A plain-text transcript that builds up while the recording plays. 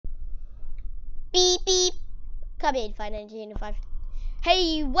Beep beep. Come in, 519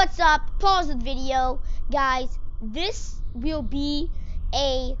 Hey, what's up? Pause the video, guys. This will be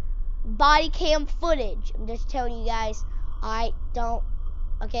a body cam footage. I'm just telling you guys. Alright, don't.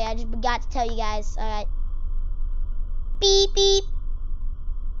 Okay, I just forgot to tell you guys. Alright. Beep beep.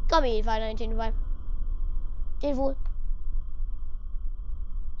 Come in, 519 10-4.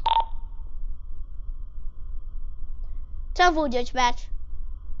 Time for dispatch.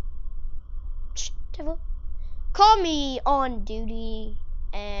 10-4. Call me on duty,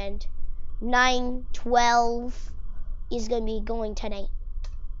 and 912 is gonna be going tonight.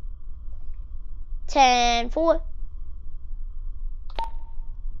 10-4.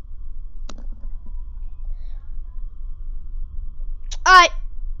 Alright,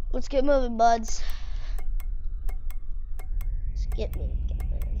 let's get moving, buds. Let's get moving.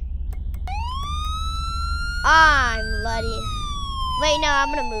 I'm bloody. Wait, no, I'm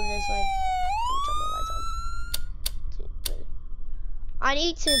gonna move this way. Turn my lights on. 2, 3. I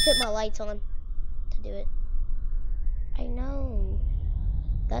need to put my lights on to do it. I know.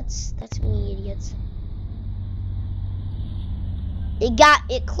 That's me, idiots.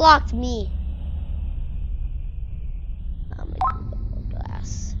 It clocked me. I'm gonna put more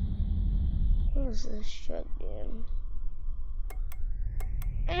glass. What is this truck doing?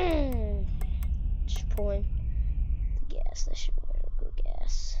 Just pulling the gas. That should be good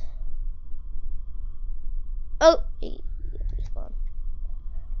gas. Oh, he respawned.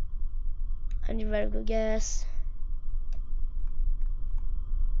 I need very good gas.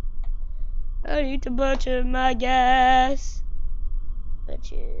 I need to butcher my gas.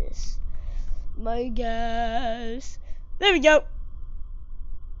 Purchase my gas. There we go.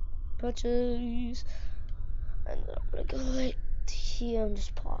 Purchase. And then I'm gonna go right here and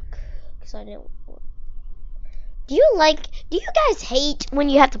just park. Because I didn't want. Do you guys hate when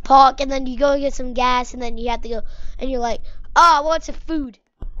you have to park and then you go get some gas and then you have to go and you're like, oh, I want some food.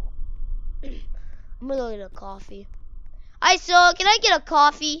 I'm gonna go get a coffee. Hi, sir, can I get a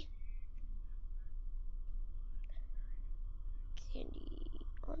coffee? Candy.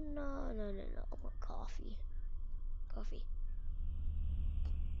 Oh, no. I want coffee. Coffee.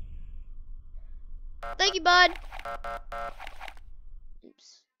 Thank you, bud.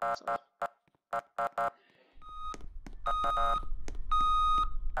 Oops. Sorry.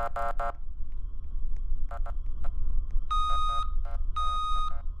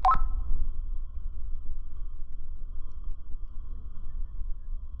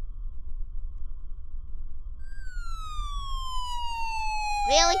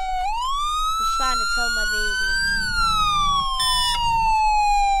 Really? He's trying to tow my vehicle.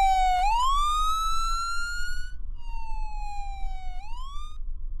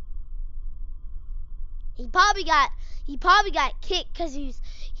 He probably got kicked because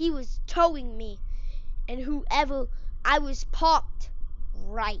he was towing me, and I was parked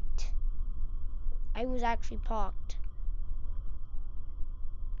right. I was actually parked.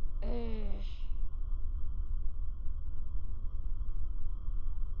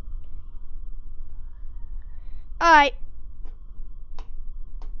 All right.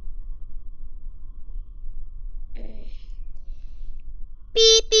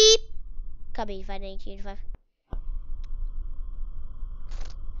 Beep beep. Copy 519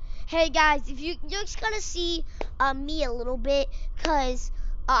 Hey guys, if you're just gonna see me a little bit, cause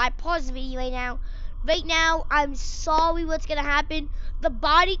I paused the video right now. Right now, I'm sorry what's gonna happen. The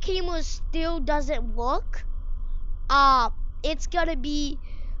body camera still doesn't work. It's gonna be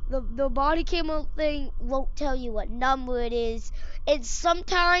the body camera thing won't tell you what number it is. And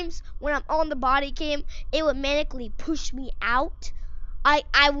sometimes when I'm on the body cam, it would magically push me out. I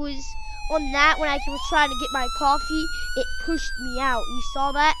was on that when I was trying to get my coffee. It pushed me out. You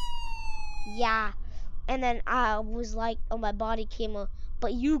saw that? Yeah. And then I was like on my body camera,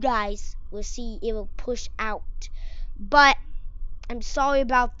 but you guys will see it will push out. But I'm sorry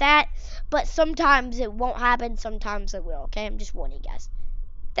about that. But sometimes it won't happen. Sometimes it will. Okay, I'm just warning you guys.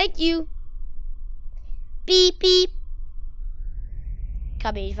 Thank you. Beep beep.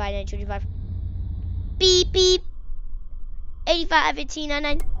 Copy 85 Beep beep. 85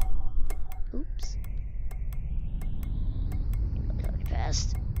 1899. Oops. It's already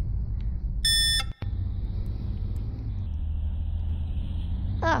passed.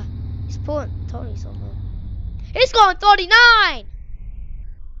 Ah, he's pulling Tony somewhere. He's going 39.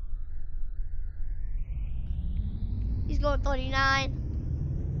 He's going 39.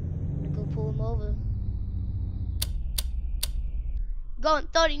 I'm gonna go pull him over. Going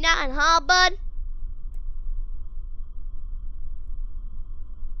 39, huh, bud?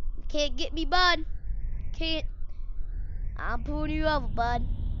 Can't get me, bud. Can't. I'm pulling you over, bud.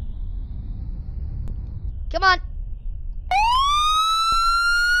 Come on.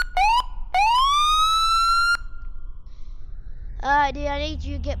 Alright, dude, I need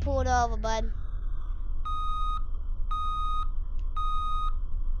you to get pulled over, bud.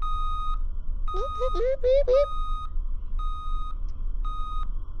 Boop, boop, boop, boop, boop.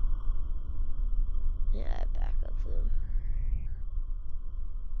 Yeah, back up for him.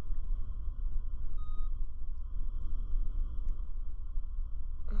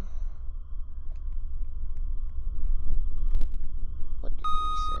 What did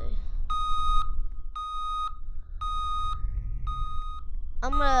he say?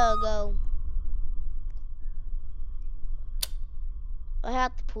 I'm gonna go. I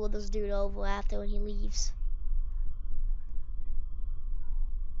have to pull this dude over after when he leaves.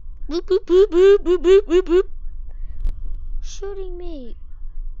 Boop, boop, boop, boop, boop, boop, boop, boop. Shooting me.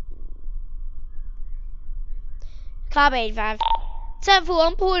 Car 85. 7-4,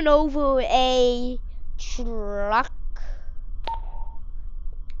 I'm pulling over a truck.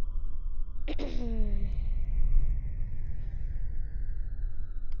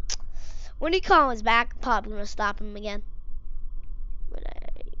 When he comes back, I'm probably gonna stop him again. But I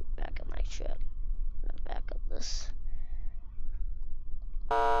back up my truck. Back up this.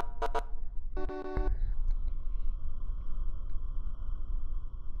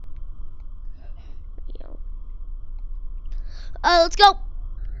 Yo. Let's go.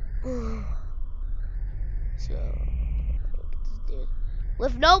 So, look at this dude.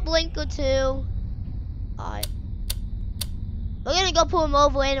 With no blinker too. Alright. We're gonna go pull him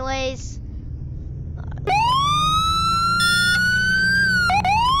over anyways.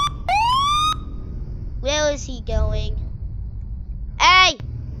 Where is he going? Hey!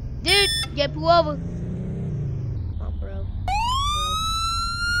 Dude, get pulled over. Come on, bro. Come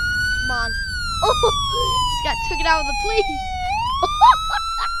on. Oh! Just got taken out of the police.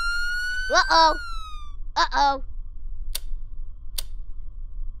 Uh-oh. Uh-oh.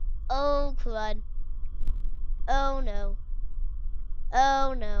 Oh, crud. Oh, no.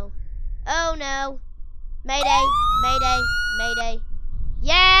 Oh, no. Oh, no. Mayday. Mayday. Mayday.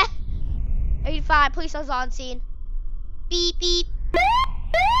 Yeah! 85, police is on scene. Beep, beep.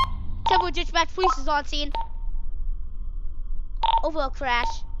 Temple dispatch, police is on scene. Over a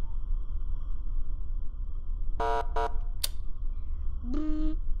crash.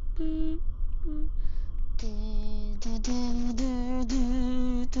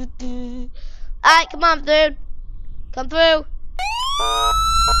 Alright, come on, dude. Come through.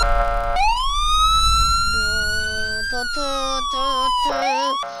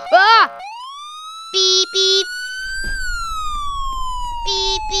 Ah! Beep, beep.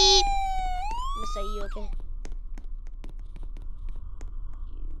 Beep, beep. I'm gonna say you okay.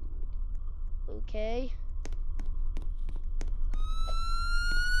 Okay.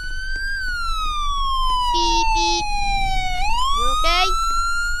 Beep, beep. You okay?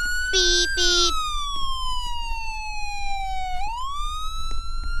 Beep, beep.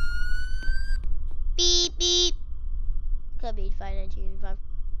 Beep, beep. Could be 519.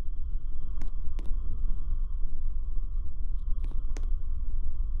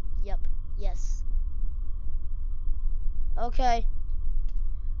 Yep. Yes. Okay.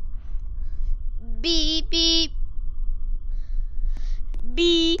 Beep, beep.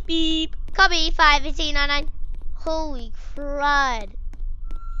 Beep, beep. Copy 51899. Holy crud.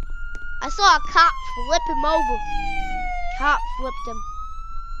 I saw a cop flip him over. Cop flipped him.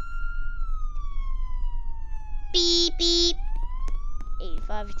 Beep, beep.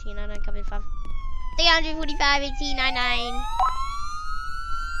 85 1899. Copy 5. 345 1899.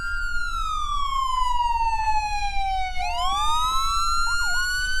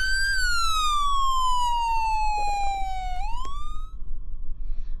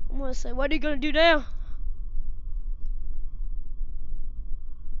 I'm gonna say, what are you gonna do now?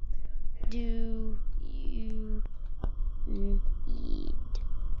 Do you need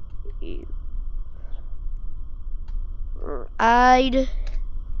you ride?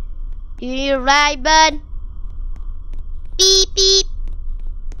 Do you need a ride, bud? Beep beep.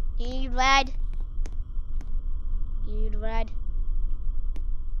 Do you need a ride? You need a ride?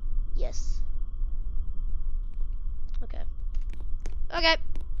 Yes. Okay. Okay.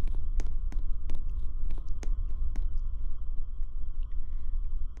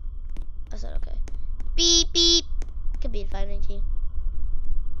 I said okay. Beep beep. Could be at 519.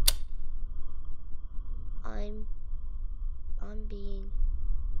 I'm being.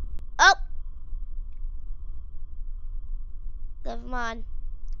 Oh. Never mind.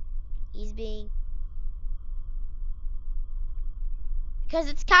 He's being. Because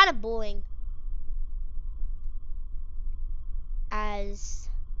it's kind of boring. As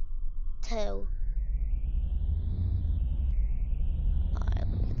to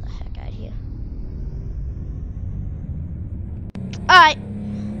Alright.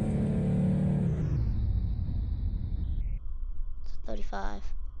 35.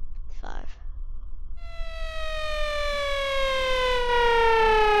 5.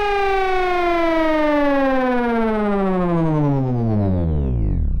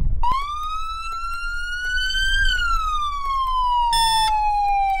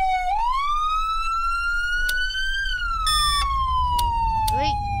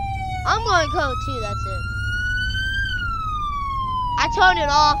 I'm going code 2, that's it. I turned it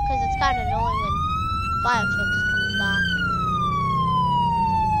off because it's kind of annoying when fire trucks come by.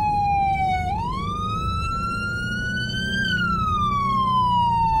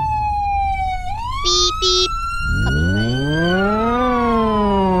 Beep, beep. Coming right.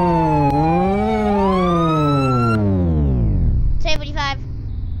 10:45.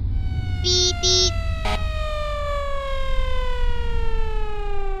 Beep, beep.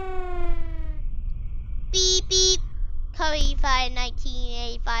 Beep, beep. Coming 5,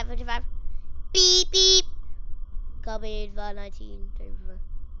 1985, 55. Beep, beep. Coming 5, 1935.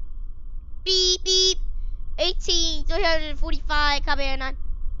 Beep, beep. 18, 345, coming 9.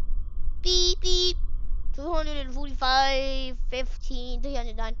 Beep, beep. 245, 15,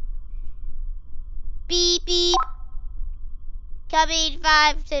 309. Beep, beep. Coming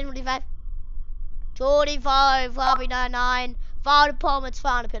 5, 10:45. 25, 599. Fire department's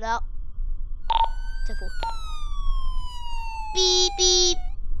found to put out. 10-4. Beep, beep.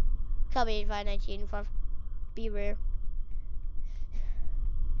 Coming 5, 1985. Be rare.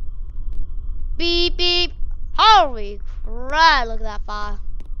 Beep, beep. Holy crap, look at that fire.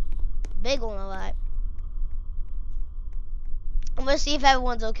 Big one, alright. I'm gonna see if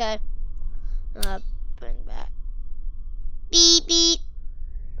everyone's okay. Bring back. Beep, beep.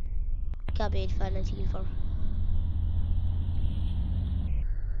 Copy 85, 1984.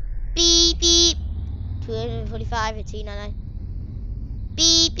 Beep, beep. 245, 1899.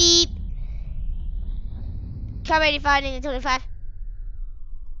 Beep, beep. Copy 85, 1925.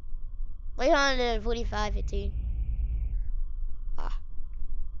 345, 15.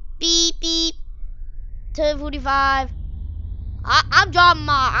 Beep, beep. 245. I'm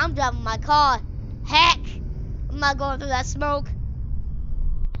driving my car. Heck, I'm not going through that smoke.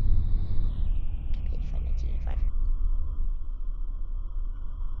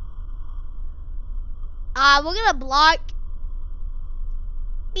 We're gonna block.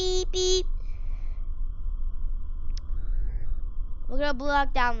 Beep, beep. We're gonna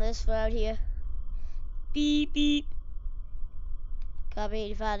block down this road here. Beep, beep. Copy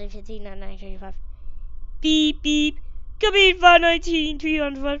 85, 15, 99, 35. Beep, beep. Copy 85, 19,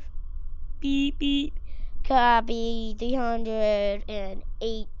 305. Beep, beep. Copy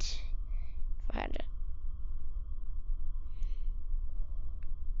 308, 400.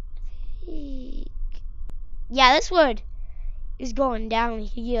 Yeah, this word is going down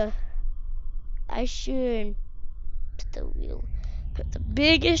here. I should put the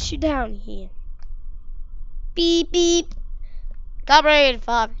big issue down here. Beep, beep. Copy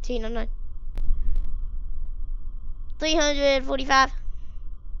 5, 15, 345.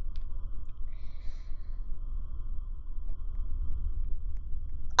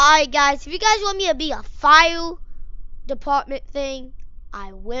 Alright guys, if you guys want me to be a fire department thing,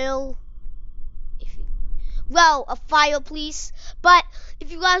 I will. Well, a fire police. But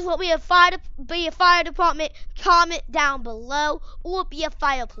if you guys want me to be a fire department, comment down below. Or be a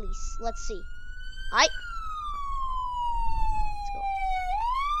fire police. Let's see. Alright. Let's go.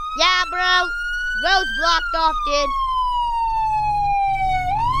 Yeah, bro. Road's blocked off, dude.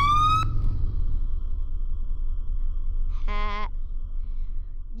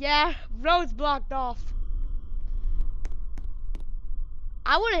 Yeah, road's blocked off.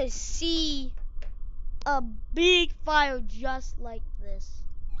 I want to see a big fire just like this.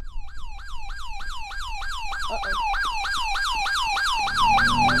 Uh-oh.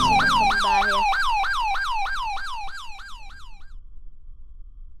 Someone's coming by here.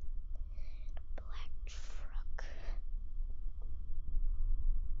 Black truck.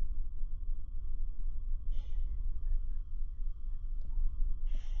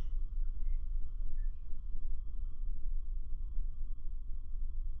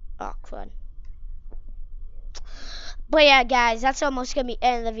 Oh, crud. But yeah, guys, that's almost gonna be the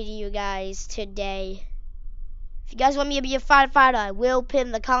end of the video, guys, today. If you guys want me to be a firefighter, I will pin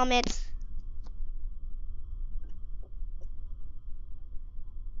in the comments.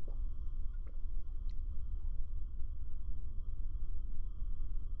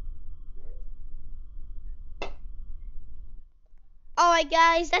 Alright,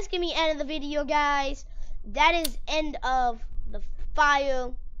 guys, that's gonna be the end of the video, guys. That is end of the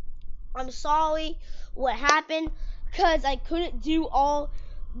fire. I'm sorry what happened. because I couldn't do all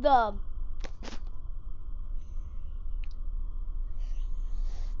the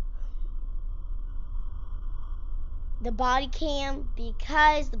body cam,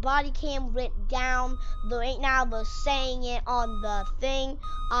 because the body cam went down. Right now they're saying it on the thing.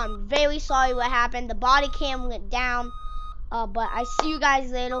 I'm very sorry what happened. The body cam went down. But I see you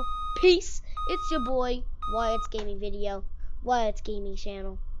guys later. Peace. It's your boy, Wyatt's Gaming Video, Wyatt's Gaming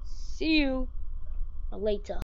Channel. See you later.